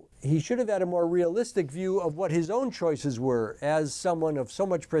 No. He should have had a more realistic view of what his own choices were as someone of so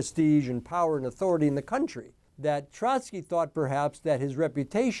much prestige and power and authority in the country, that Trotsky thought perhaps that his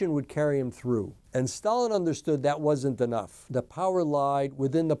reputation would carry him through. And Stalin understood that wasn't enough. The power lied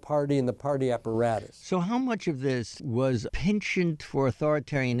within the party and the party apparatus. So how much of this was penchant for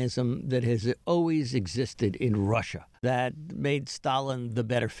authoritarianism that has always existed in Russia that made Stalin the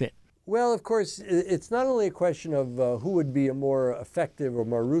better fit? Well, of course, it's not only a question of who would be a more effective or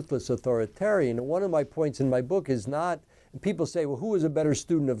more ruthless authoritarian. One of my points in my book is not, people say, well, who was a better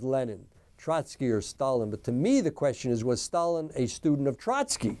student of Lenin, Trotsky or Stalin? But to me, the question is, was Stalin a student of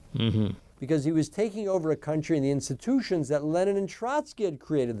Trotsky? Mm-hmm. Because he was taking over a country and the institutions that Lenin and Trotsky had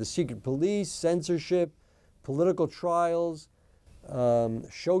created, the secret police, censorship, political trials,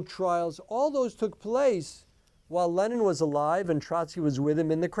 show trials, all those took place while Lenin was alive and Trotsky was with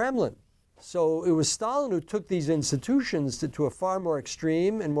him in the Kremlin. So it was Stalin who took these institutions to a far more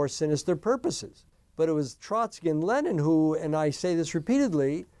extreme and more sinister purposes. But it was Trotsky and Lenin who, and I say this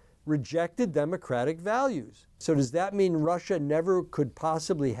repeatedly, rejected democratic values. So does that mean Russia never could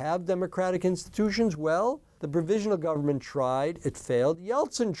possibly have democratic institutions? Well, the provisional government tried, it failed.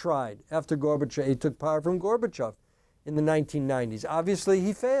 Yeltsin tried after Gorbachev, he took power from Gorbachev in the 1990s. Obviously,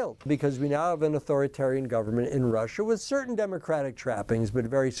 he failed because we now have an authoritarian government in Russia with certain democratic trappings, but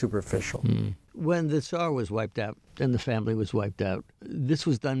very superficial. When the Tsar was wiped out and the family was wiped out, this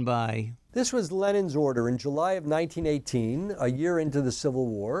was done by? This was Lenin's order in July of 1918, a year into the Civil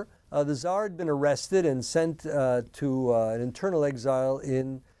War. The Tsar had been arrested and sent to an internal exile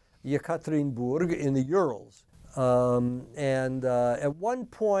in Yekaterinburg in the Urals. At one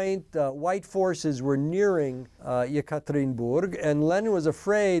point, white forces were nearing Yekaterinburg, and Lenin was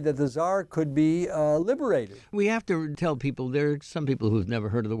afraid that the Tsar could be liberated. We have to tell people, there are some people who've never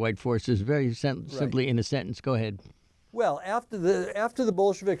heard of the white forces, very simply in a sentence. Go ahead. Well, after the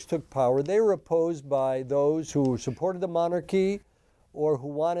Bolsheviks took power, they were opposed by those who supported the monarchy or who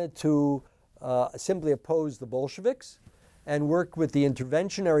wanted to simply oppose the Bolsheviks and work with the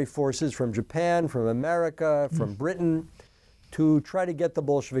interventionary forces from Japan, from America, from Britain to try to get the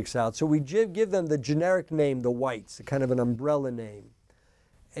Bolsheviks out. So we give them the generic name, the Whites, kind of an umbrella name.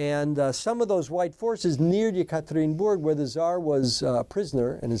 And some of those white forces neared Yekaterinburg, where the Tsar was a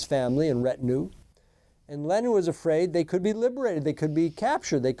prisoner and his family and retinue. And Lenin was afraid they could be liberated, they could be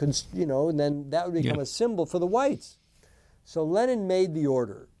captured, they could, and then that would become a symbol for the whites. So Lenin made the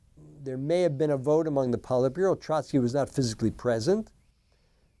order. There may have been a vote among the Politburo. Trotsky was not physically present,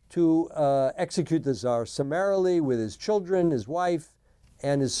 to execute the Tsar summarily with his children, his wife,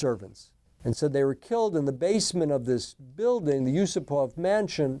 and his servants. And so they were killed in the basement of this building, the Yusupov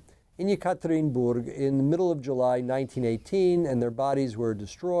mansion in Yekaterinburg in the middle of July 1918, and their bodies were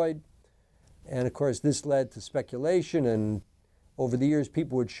destroyed. And of course, this led to speculation, and over the years,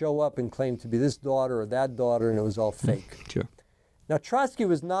 people would show up and claim to be this daughter or that daughter, and it was all fake. Sure. Now, Trotsky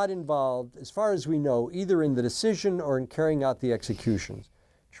was not involved, as far as we know, either in the decision or in carrying out the executions.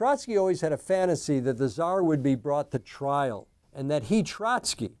 Trotsky always had a fantasy that the Tsar would be brought to trial, and that he,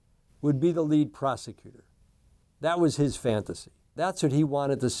 Trotsky, would be the lead prosecutor. That was his fantasy. That's what he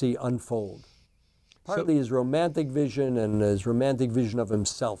wanted to see unfold. Partly his romantic vision and his romantic vision of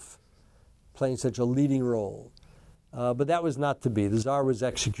himself playing such a leading role. But that was not to be. The Tsar was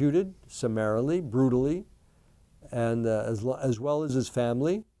executed summarily, brutally, and as well as his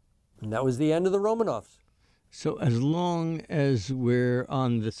family. And that was the end of the Romanovs. So as long as we're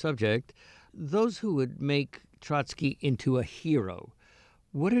on the subject, those who would make Trotsky into a hero,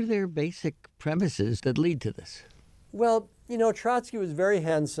 what are their basic premises that lead to this? Well, Trotsky was very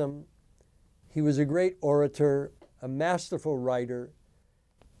handsome. He was a great orator, a masterful writer.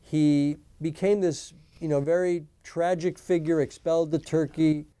 He became this, very tragic figure, expelled to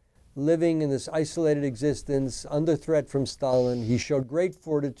Turkey, living in this isolated existence, under threat from Stalin. He showed great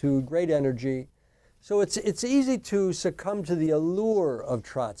fortitude, great energy. So it's easy to succumb to the allure of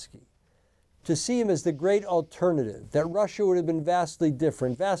Trotsky, to see him as the great alternative, that Russia would have been vastly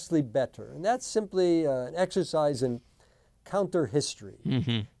different, vastly better. And that's simply an exercise in counter-history.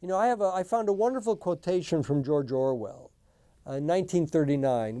 Mm-hmm. I found a wonderful quotation from George Orwell in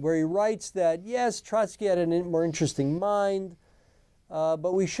 1939, where he writes that, yes, Trotsky had a more interesting mind,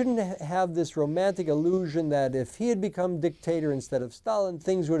 but we shouldn't have this romantic illusion that if he had become dictator instead of Stalin,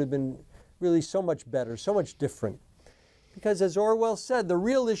 things would have been really so much better, so much different. Because as Orwell said, the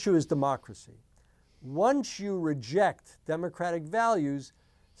real issue is democracy. Once you reject democratic values,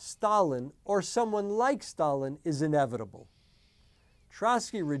 Stalin or someone like Stalin is inevitable.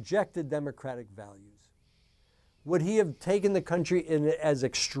 Trotsky rejected democratic values. Would he have taken the country in as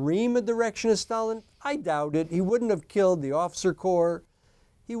extreme a direction as Stalin? I doubt it. He wouldn't have killed the officer corps.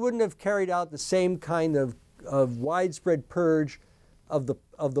 He wouldn't have carried out the same kind of widespread purge of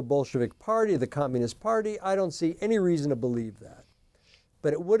the Bolshevik Party, the Communist Party. I don't see any reason to believe that.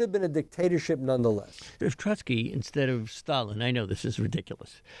 But it would have been a dictatorship nonetheless. If Trotsky, instead of Stalin, I know this is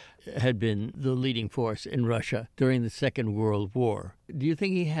ridiculous, had been the leading force in Russia during the Second World War, do you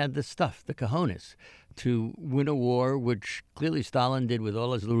think he had the stuff, the cojones, to win a war, which clearly Stalin did with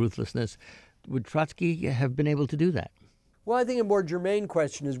all his ruthlessness? Would Trotsky have been able to do that? Well, I think a more germane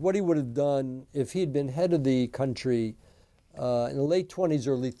question is what he would have done if he had been head of the country in the late 20s,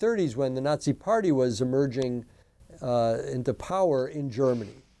 early 30s, when the Nazi Party was emerging into power in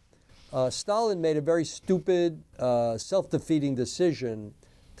Germany. Stalin made a very stupid, self-defeating decision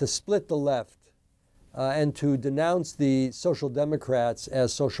to split the left and to denounce the Social Democrats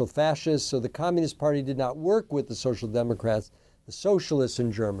as social fascists. So the Communist Party did not work with the Social Democrats, the socialists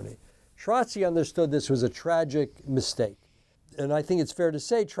in Germany. Trotsky understood this was a tragic mistake. And I think it's fair to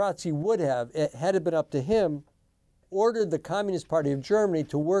say Trotsky would have, had it been up to him, ordered the Communist Party of Germany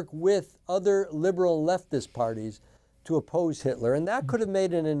to work with other liberal and leftist parties to oppose Hitler, and that could have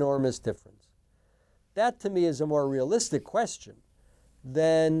made an enormous difference. That, to me, is a more realistic question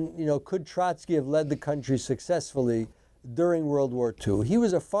than, could Trotsky have led the country successfully during World War II?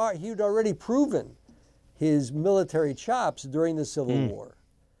 He'd already proven his military chops during the Civil War.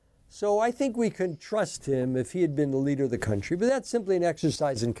 So I think we can trust him if he had been the leader of the country, but that's simply an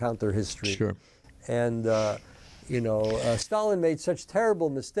exercise in counter-history. Sure. And Stalin made such terrible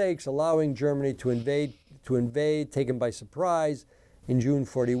mistakes, allowing Germany to invade, taken by surprise in June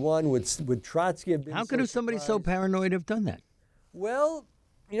 41. Would Trotsky have been How could somebody so paranoid have done that? Well,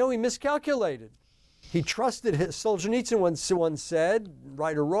 he miscalculated. He trusted, Solzhenitsyn once said,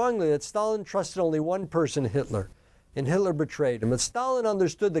 right or wrongly, that Stalin trusted only one person, Hitler, and Hitler betrayed him. But Stalin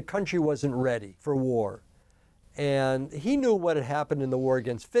understood the country wasn't ready for war. And he knew what had happened in the war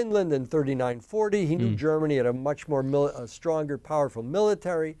against Finland in 39-40. He knew Germany had a much more stronger, powerful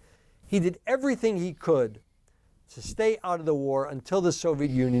military. He did everything he could to stay out of the war until the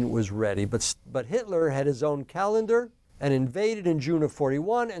Soviet Union was ready. But Hitler had his own calendar, and invaded in June of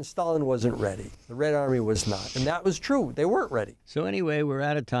 41, and Stalin wasn't ready. The Red Army was not. And that was true. They weren't ready. So anyway, we're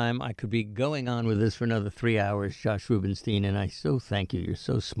out of time. I could be going on with this for another 3 hours, Josh Rubenstein, and I so thank you. You're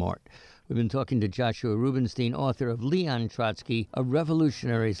so smart. We've been talking to Joshua Rubenstein, author of Leon Trotsky, A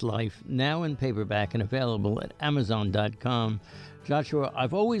Revolutionary's Life, now in paperback and available at Amazon.com. Joshua,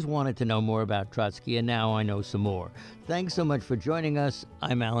 I've always wanted to know more about Trotsky, and now I know some more. Thanks so much for joining us.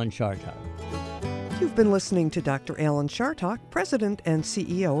 I'm Alan Chartock. You've been listening to Dr. Alan Chartock, President and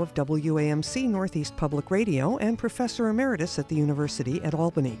CEO of WAMC Northeast Public Radio and Professor Emeritus at the University at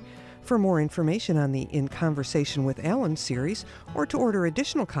Albany. For more information on the In Conversation with Alan series, or to order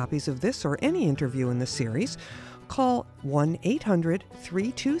additional copies of this or any interview in the series, call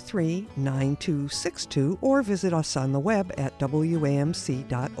 1-800-323-9262 or visit us on the web at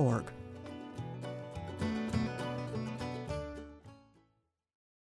wamc.org.